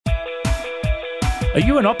Are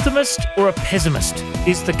you an optimist or a pessimist?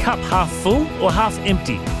 Is the cup half full or half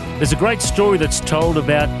empty? There's a great story that's told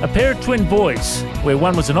about a pair of twin boys where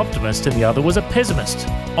one was an optimist and the other was a pessimist.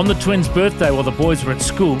 On the twins' birthday while the boys were at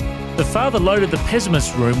school, the father loaded the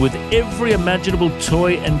pessimist room with every imaginable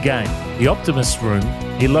toy and game. The optimist room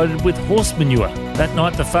he loaded with horse manure. That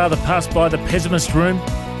night the father passed by the pessimist room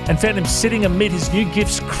and found him sitting amid his new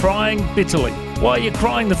gifts crying bitterly. "Why are you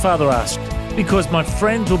crying?" the father asked. "Because my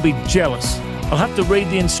friends will be jealous. I'll have to read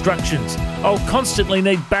the instructions. I'll constantly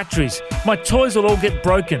need batteries. My toys will all get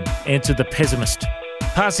broken," answered the pessimist.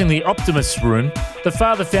 Passing the optimist's room, the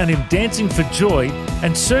father found him dancing for joy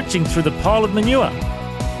and searching through the pile of manure.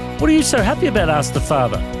 "What are you so happy about?" asked the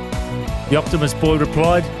father. The optimist boy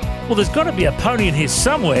replied, "Well, there's got to be a pony in here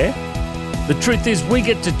somewhere." The truth is, we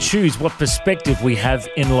get to choose what perspective we have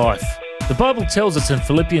in life. The Bible tells us in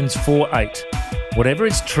Philippians 4:8, "Whatever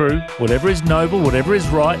is true, whatever is noble, whatever is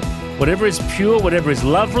right, whatever is pure, whatever is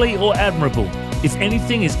lovely or admirable, if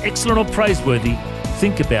anything is excellent or praiseworthy,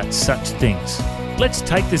 think about such things." Let's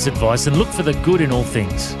take this advice and look for the good in all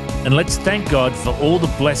things. And let's thank God for all the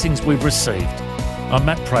blessings we've received. I'm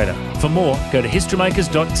Matt Prater. For more, go to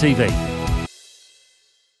historymakers.tv.